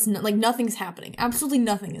 even though it's like nothing's happening. Absolutely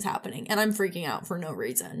nothing is happening, and I'm freaking out for no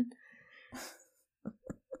reason.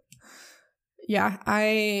 Yeah,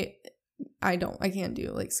 I can't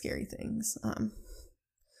do like scary things.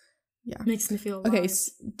 Yeah, makes me feel okay.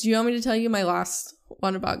 So do you want me to tell you my last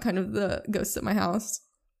one about kind of the ghosts at my house?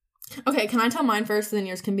 Okay, can I tell mine first, then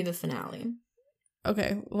yours can be the finale?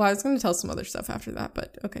 Okay, well, I was going to tell some other stuff after that,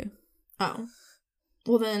 but okay. Oh.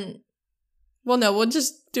 Well, then... Well, no, we'll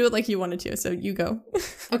just do it like you wanted to, so you go.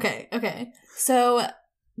 Okay. So,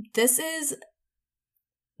 this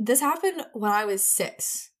happened when I was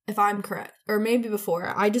 6, if I'm correct. Or maybe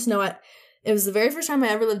before. I just know it. It was the very first time I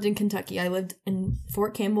ever lived in Kentucky. I lived in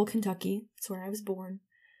Fort Campbell, Kentucky. That's where I was born.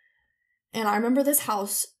 And I remember this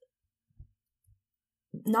house...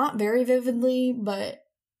 not very vividly, but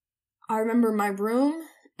I remember my room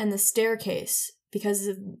and the staircase because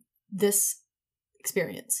of this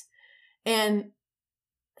experience. And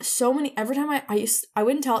so many, every time I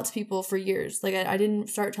wouldn't tell it to people for years. Like I didn't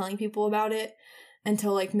start telling people about it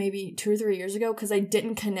until like maybe 2 or 3 years ago because I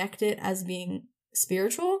didn't connect it as being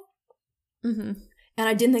spiritual. And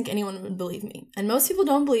I didn't think anyone would believe me. And most people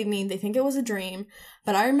don't believe me. They think it was a dream.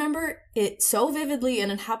 But I remember it so vividly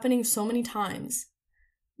and it happening so many times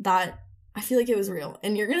that I feel like it was real.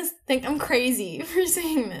 And you're going to think I'm crazy for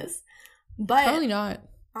saying this. But probably not.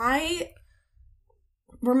 I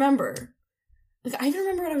remember, like, I even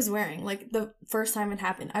remember what I was wearing, like, the first time it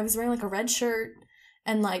happened. I was wearing, like, a red shirt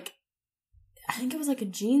and, like, I think it was, like, a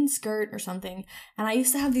jean skirt or something, and I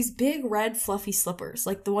used to have these big red fluffy slippers,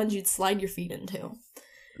 like, the ones you'd slide your feet into.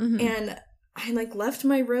 Mm-hmm. And I, like, left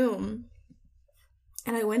my room,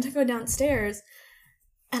 and I went to go downstairs,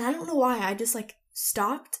 and I don't know why, I just, like,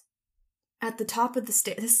 stopped at the top of the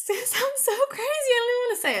stairs. This sounds so crazy, I don't even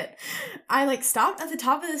want to say it. I, like, stopped at the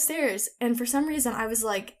top of the stairs, and for some reason, I was,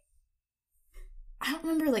 like, I don't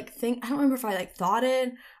remember if I, like, thought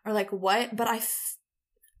it, or, like, what, but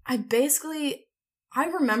I basically, I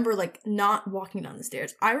remember, like, not walking down the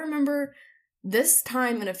stairs. I remember this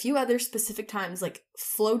time and a few other specific times, like,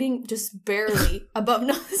 floating just barely above,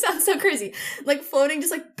 no, this sounds so crazy, like, floating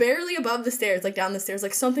just, like, barely above the stairs, like, down the stairs,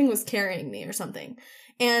 like, something was carrying me or something.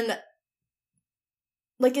 And,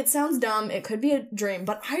 like, it sounds dumb, it could be a dream,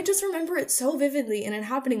 but I just remember it so vividly, and it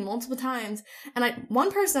happening multiple times, and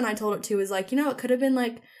one person I told it to was like, it could have been,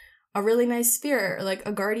 like, a really nice spirit, or, like,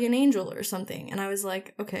 a guardian angel or something, and I was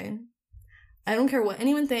like, okay, I don't care what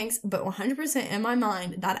anyone thinks, but 100% in my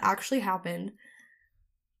mind, that actually happened.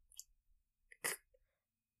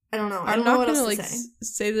 I don't know. I don't know what else to say.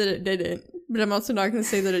 Say that it didn't, but I'm also not going to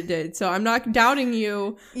say that it did, so I'm not doubting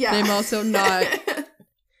you, yeah. But I'm also not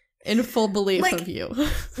in full belief of you.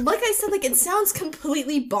 Like I said, like, it sounds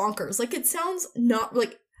completely bonkers. Like, it sounds not,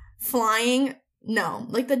 like, flying. No.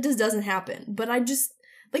 Like, that just doesn't happen. But I just,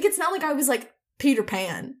 like, it's not like I was, like, Peter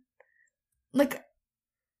Pan. Like,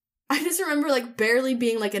 I just remember, like, barely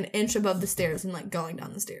being, like, an inch above the stairs and, like, going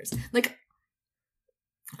down the stairs. Like,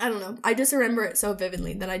 I don't know. I just remember it so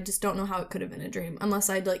vividly that I just don't know how it could have been a dream. Unless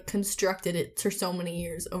I'd, like, constructed it for so many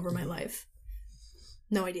years over my life.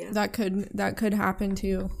 No idea. That could happen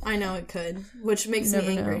too. I know it could, which makes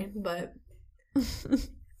me angry, but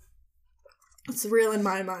it's real in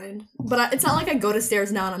my mind. But it's not like I go to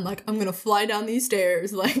stairs now and I'm like, I'm gonna fly down these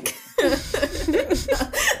stairs. Like,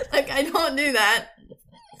 like, I don't do that.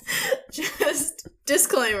 Just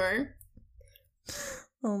disclaimer.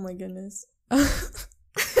 Oh my goodness.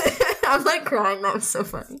 I'm like crying. That was so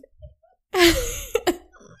funny.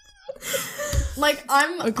 Like,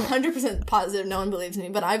 I'm 100% positive no one believes me,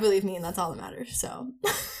 but I believe me, and that's all that matters, so.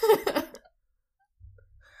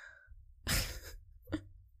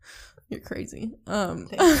 You're crazy.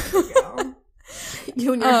 Thank you.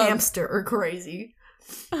 You and your hamster are crazy.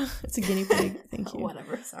 It's a guinea pig. Thank you.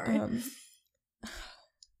 Whatever, sorry.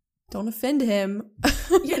 Don't offend him.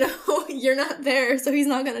 You're not there, so he's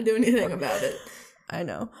not gonna do anything about it. I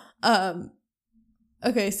know.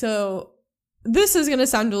 Okay, so this is going to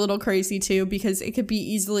sound a little crazy too, because it could be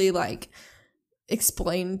easily, like,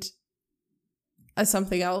 explained as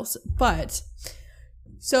something else. But,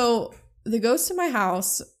 so, the ghost in my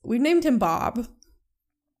house, we named him Bob.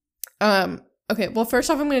 Okay, well,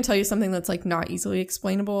 first off, I'm going to tell you something that's, like, not easily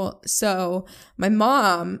explainable. So, my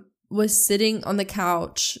mom was sitting on the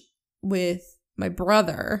couch with my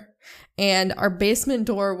brother, and our basement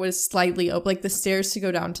door was slightly open. Like, the stairs to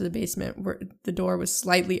go down to the basement, the door was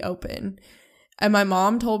slightly open. And my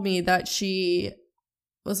mom told me that she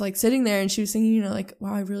was, like, sitting there and she was thinking, like,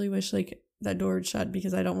 wow, I really wish, like, that door would shut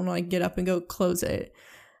because I don't want to, like, get up and go close it.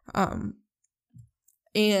 And,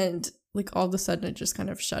 like, all of a sudden it just kind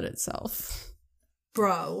of shut itself.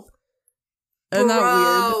 Bro. Isn't that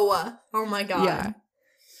weird? Oh my God. Yeah.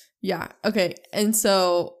 Yeah. Okay. And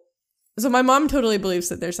so my mom totally believes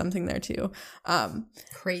that there's something there too.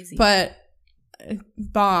 Crazy. But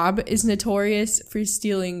Bob is notorious for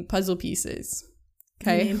stealing puzzle pieces.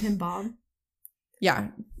 Okay. You named him Bob? Yeah.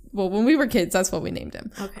 Well, when we were kids, that's what we named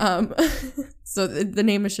him. Okay. So the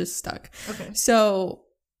name is just stuck. Okay. So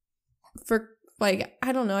for, like,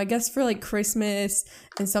 I don't know, I guess for, like, Christmas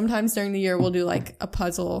and sometimes during the year, we'll do, like, a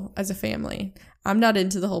puzzle as a family. I'm not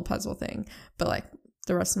into the whole puzzle thing, but, like,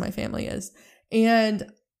 the rest of my family is.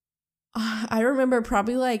 And I remember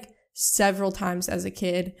probably, like, several times as a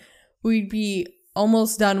kid, we'd be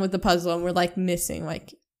almost done with the puzzle and we're, like, missing,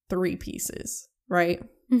 like, 3 pieces, right?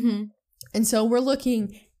 Mm-hmm. And so we're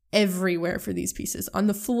looking everywhere for these pieces, on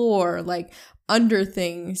the floor, like, under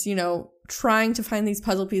things, trying to find these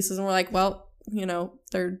puzzle pieces. And we're like, well,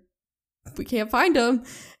 we can't find them.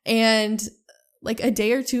 And, like, a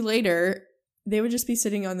day or two later, they would just be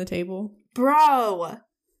sitting on the table. Bro.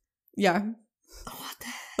 Yeah. What the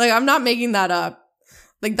heck? Like, I'm not making that up.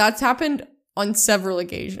 Like, that's happened on several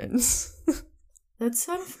occasions. That's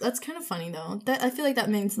kind of funny though. That I feel like that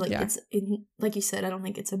means, like, yeah. Like you said, I don't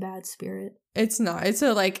think it's a bad spirit. It's not. It's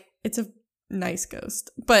a nice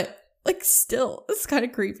ghost, but, like, still, it's kind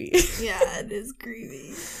of creepy. Yeah, it is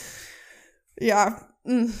creepy. Yeah.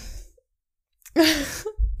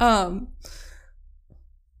 Well,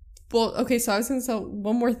 okay, so I was going to say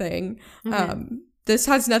one more thing. Okay. This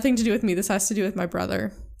has nothing to do with me. This has to do with my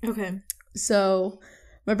brother. Okay. So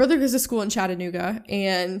my brother goes to school in Chattanooga,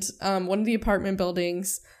 and one of the apartment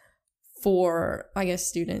buildings for, I guess,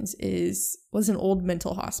 students was an old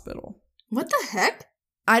mental hospital. What the heck?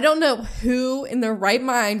 I don't know who in their right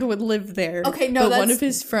mind would live there. Okay, no, but one of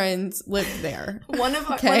his friends lived there. One of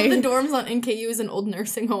the dorms on NKU is an old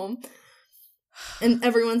nursing home, and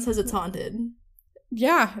everyone says it's haunted.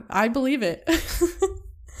 Yeah, I believe it.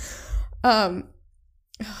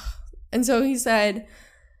 And so he said,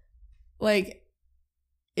 like,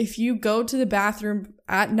 if you go to the bathroom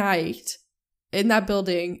at night in that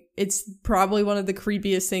building, it's probably one of the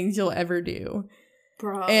creepiest things you'll ever do.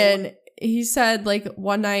 Bro. And he said, like,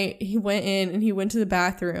 one night he went in and he went to the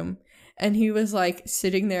bathroom and he was, like,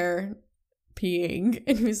 sitting there peeing,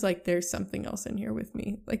 and he was like, there's something else in here with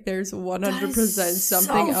me. Like, there's 100%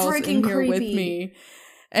 something else in here with me.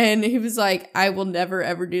 And he was like, I will never,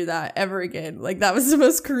 ever do that ever again. Like, that was the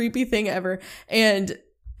most creepy thing ever. And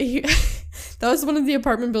that was one of the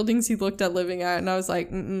apartment buildings he looked at living at. And I was like,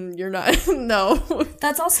 you're not. No.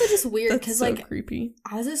 That's also just weird because, so like, creepy.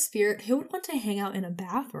 As a spirit, who would want to hang out in a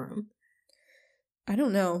bathroom? I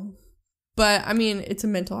don't know. But, I mean, it's a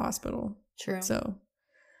mental hospital. True. So,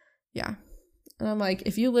 yeah. And I'm like,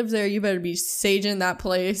 if you live there, you better be saging that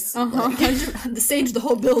place. Like, sage the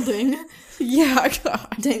whole building. Yeah,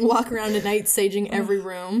 God. Dang, walk around at night saging every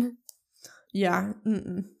room. Yeah.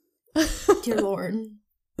 Dear Lord.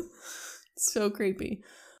 So creepy.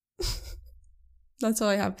 That's all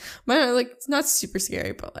I have. Mine, like, it's not super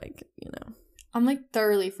scary, but, like, you know. I'm, like,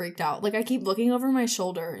 thoroughly freaked out. Like, I keep looking over my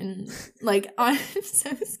shoulder and, like, I'm so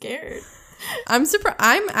scared. I'm surprised.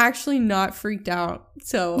 I'm actually not freaked out.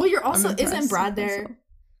 So, well, you're also, isn't Brad there? Myself.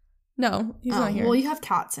 No, he's not here. Well, you have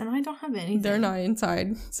cats, and I don't have anything. They're not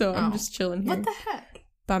inside, so I'm just chilling here. What the heck?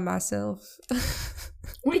 By myself.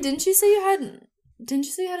 Wait, didn't you say you had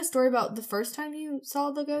a story about the first time you saw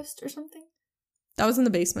the ghost or something? That was in the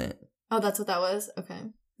basement. Oh, that's what that was? Okay.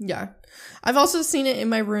 Yeah. I've also seen it in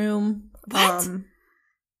my room. What?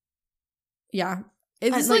 Yeah.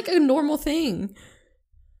 It's like a normal thing.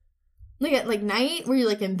 Like at like night? Were you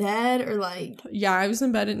like in bed or like? Yeah, I was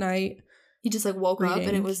in bed at night. You just like woke up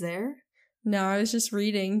and it was there? No, I was just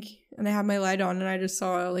reading and I had my light on and I just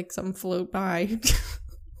saw like something float by.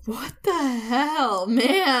 What the hell,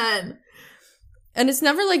 man? And it's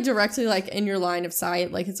never like directly like in your line of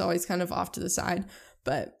sight. Like it's always kind of off to the side.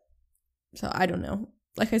 But so I don't know.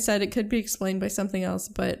 Like I said, it could be explained by something else,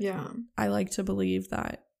 but yeah, I like to believe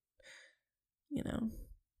that, you know,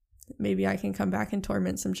 maybe I can come back and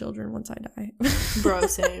torment some children once I die. Bro,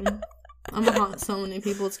 same. I'm gonna haunt so many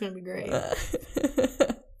people. It's gonna be great.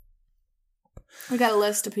 I got a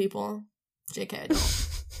list of people. JK, I don't.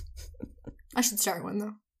 I should start one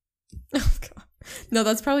though. Oh god, no,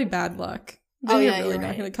 that's probably bad luck. Then yeah, you're really you're not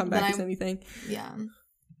right. gonna come back as anything. Yeah,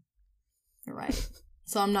 you're right.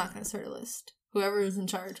 So I'm not gonna start a list. Whoever is in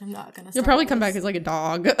charge, I'm not gonna start. You'll probably come back as like a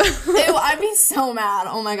dog. Ew, I'd be so mad.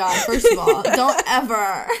 Oh my god, first of all, don't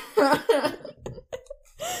ever.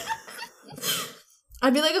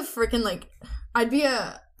 I'd be like a freaking like, I'd be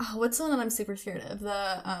a, what's the one that I'm super scared of?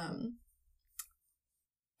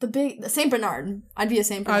 The Saint Bernard. I'd be a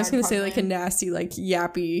Saint Bernard. I was gonna say like a nasty like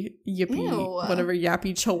yippy, Ew. whatever,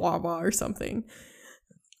 yappy chihuahua or something.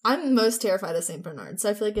 I'm most terrified of Saint Bernard, so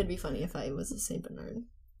I feel like it'd be funny if I was a Saint Bernard.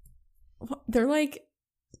 They're like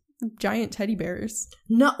giant teddy bears.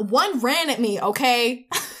 No, one ran at me, okay?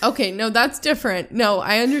 Okay, no, that's different. No,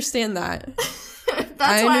 I understand that.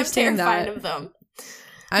 That's why I'm terrified of them.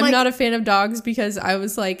 I'm like, not a fan of dogs because I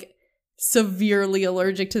was like severely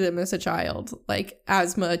allergic to them as a child. Like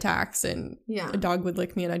asthma attacks and a dog would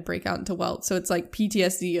lick me and I'd break out into welts. So it's like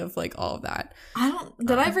PTSD of like all of that.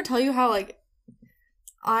 Did I ever tell you how like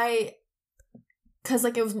because,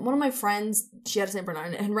 like, it was one of my friends, she had a St.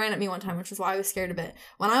 Bernard, and ran at me one time, which is why I was scared of it.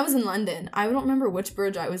 When I was in London, I don't remember which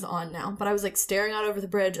bridge I was on now, but I was, like, staring out over the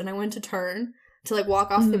bridge, and I went to turn to, like,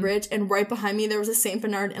 walk off the bridge, and right behind me there was a St.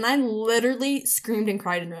 Bernard, and I literally screamed and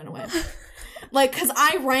cried and ran away. Like, because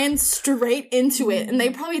I ran straight into it, and they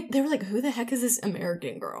were like, who the heck is this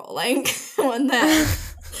American girl? Like, what the heck?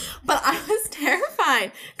 But I was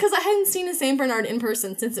terrified, because I hadn't seen a St. Bernard in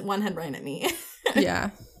person since one had ran at me.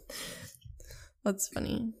 Yeah. That's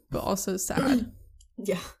funny, but also sad.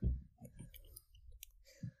 Yeah.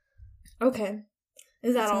 Okay.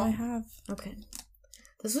 Is that all I have? Okay.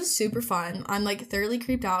 This was super fun. I'm, like, thoroughly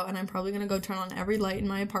creeped out, and I'm probably gonna go turn on every light in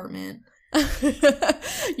my apartment.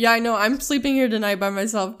 Yeah, I know. I'm sleeping here tonight by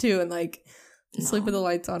myself, too, and, like, Sleep with the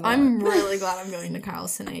lights on. I'm really glad I'm going to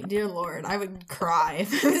Kyle's tonight. Dear Lord, I would cry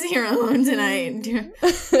if I was here alone tonight.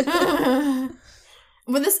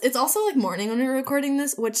 But it's also like morning when we're recording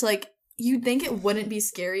this, which like you'd think it wouldn't be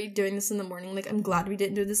scary doing this in the morning. Like I'm glad we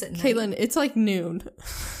didn't do this at night. Caitlin, it's like noon.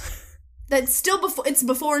 That's still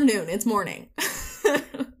before noon. It's morning.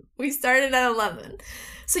 We started at 11.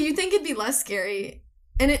 So you'd think it'd be less scary.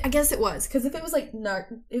 And I guess it was. Because if it was like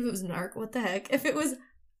narc, what the heck? If it was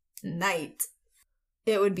night,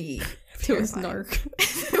 it would be If it was narc.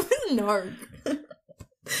 If it was narc.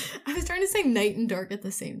 I was trying to say night and dark at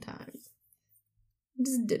the same time. It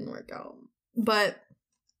just didn't work out. But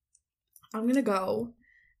I'm going to go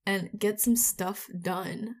and get some stuff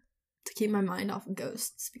done to keep my mind off of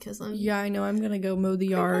ghosts because Yeah, I know. I'm going to go mow the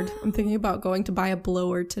yard. I'm thinking about going to buy a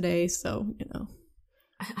blower today, so, you know.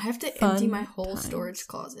 I have to empty my whole storage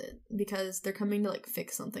closet because they're coming to like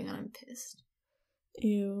fix something and I'm pissed.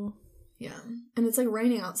 Ew. Yeah. And it's like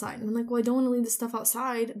raining outside. And I'm like, well, I don't want to leave this stuff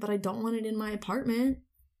outside, but I don't want it in my apartment.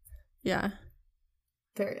 Yeah.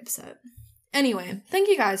 Very upset. Anyway, thank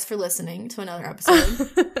you guys for listening to another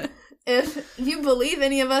episode. If you believe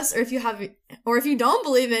any of us, or if you don't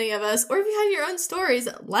believe any of us, or if you have your own stories,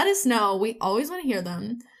 let us know. We always want to hear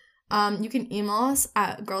them. You can email us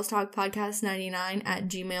at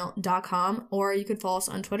girlstalkpodcast99@gmail.com, or you could follow us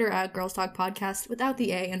on Twitter at girlstalkpodcast without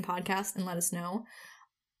the A in podcast and let us know.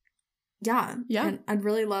 Yeah. And I'd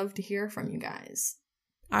really love to hear from you guys.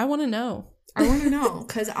 I want to know. I want to know,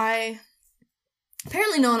 because apparently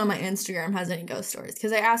no one on my Instagram has any ghost stories,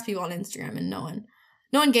 because I asked people on Instagram and no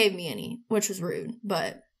one gave me any, which was rude,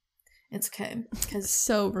 but it's okay.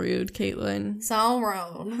 So rude, Caitlin. So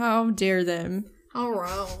rude. How dare them? How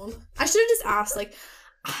rude. I should have just asked,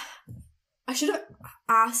 I should have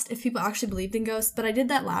asked if people actually believed in ghosts, but I did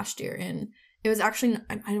that last year, and it was actually,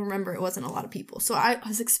 I remember it wasn't a lot of people, so I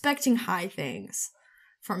was expecting high things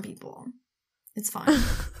from people. It's fine.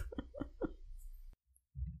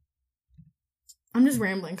 I'm just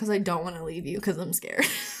rambling because I don't want to leave you because I'm scared.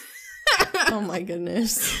 Oh my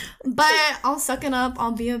goodness. But I'll suck it up.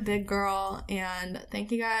 I'll be a big girl. And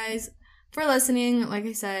thank you guys for listening. Like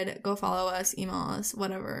I said, go follow us, email us,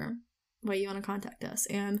 whatever way you want to contact us.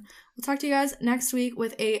 And we'll talk to you guys next week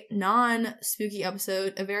with a non-spooky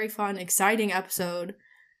episode, a very fun, exciting episode.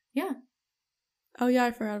 Yeah. Oh yeah,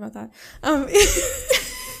 I forgot about that.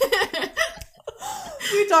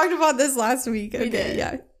 We talked about this last week. Okay,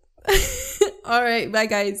 yeah. All right, bye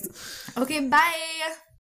guys. Okay, bye.